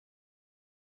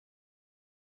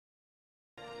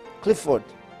Clifford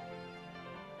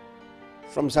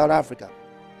from South Africa.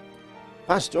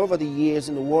 Pastor, over the years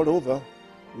in the world over,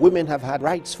 women have had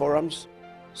rights forums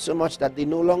so much that they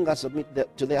no longer submit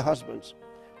to their husbands.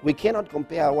 We cannot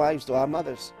compare our wives to our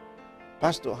mothers.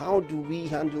 Pastor, how do we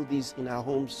handle this in our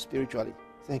homes spiritually?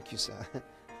 Thank you, sir.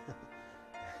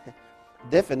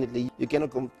 Definitely, you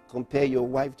cannot compare your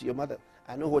wife to your mother.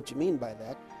 I know what you mean by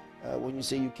that. When you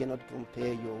say you cannot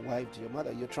compare your wife to your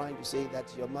mother, you're trying to say that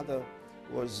your mother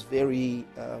was very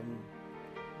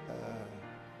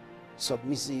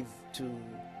submissive to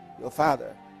your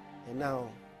father, and now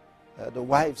the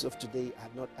wives of today are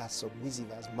not as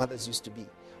submissive as mothers used to be.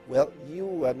 Well, you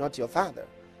were not your father,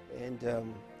 and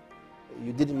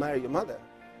you didn't marry your mother,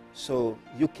 so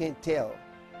you can't tell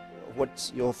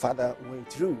what your father went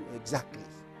through exactly.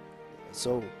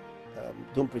 So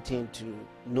don't pretend to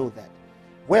know that.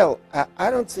 Well, I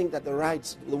don't think that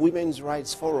the women's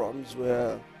rights forums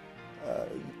were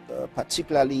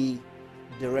particularly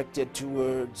directed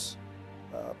towards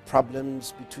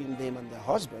problems between them and their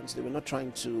husbands. They were not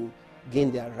trying to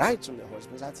gain their rights from their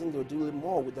husbands. I think they were dealing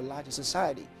more with the larger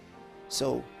society.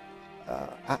 So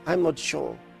I'm not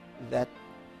sure that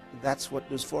that's what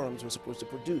those forums were supposed to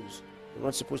produce. They're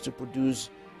not supposed to produce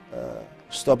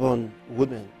stubborn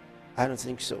women. I don't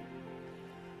think so.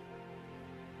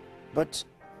 But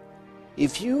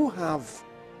if you have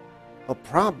a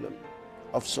problem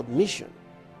of submission,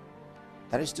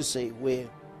 that is to say, where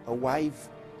a wife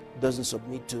doesn't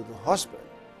submit to the husband,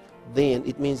 then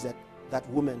it means that that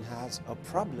woman has a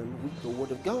problem with the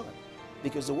Word of God,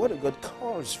 because the Word of God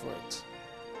calls for it.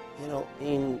 You know,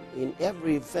 in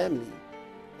every family,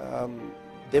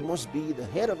 there must be the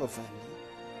head of a family.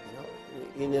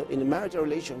 You know, in a marital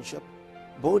relationship,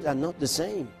 both are not the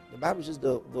same. The Bible says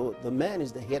the man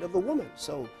is the head of the woman.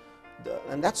 So,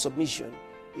 and that submission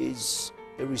is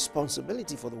a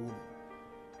responsibility for the woman.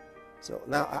 So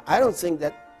now, I don't think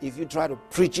that if you try to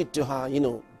preach it to her, you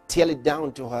know, tell it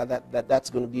down to her, that's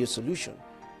going to be a solution.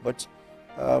 But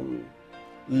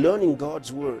learning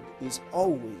God's word is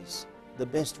always the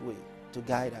best way to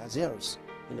guide our heirs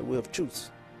in the way of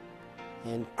truth.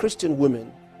 And Christian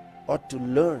women ought to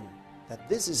learn that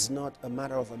this is not a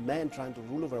matter of a man trying to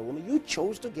rule over a woman. You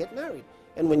chose to get married.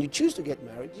 And when you choose to get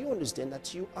married, you understand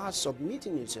that you are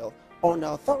submitting yourself under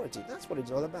authority. That's what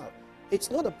it's all about.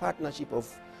 It's not a partnership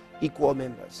of equal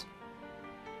members.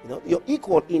 You know, you're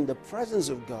equal in the presence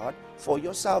of God for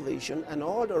your salvation and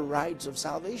all the rights of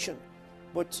salvation.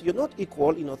 But you're not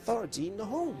equal in authority in the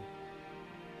home.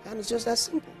 And it's just that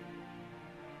simple.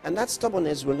 And that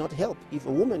stubbornness will not help. If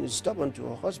a woman is stubborn to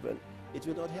her husband, it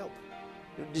will not help.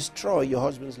 It will destroy your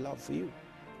husband's love for you.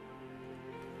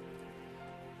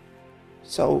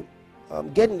 So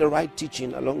getting the right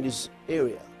teaching along this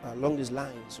area, along these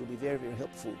lines, will be very, very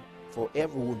helpful for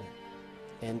every woman.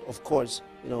 And of course,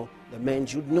 you know, the men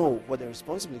should know what their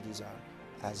responsibilities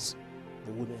are as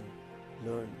the women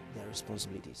learn their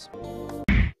responsibilities.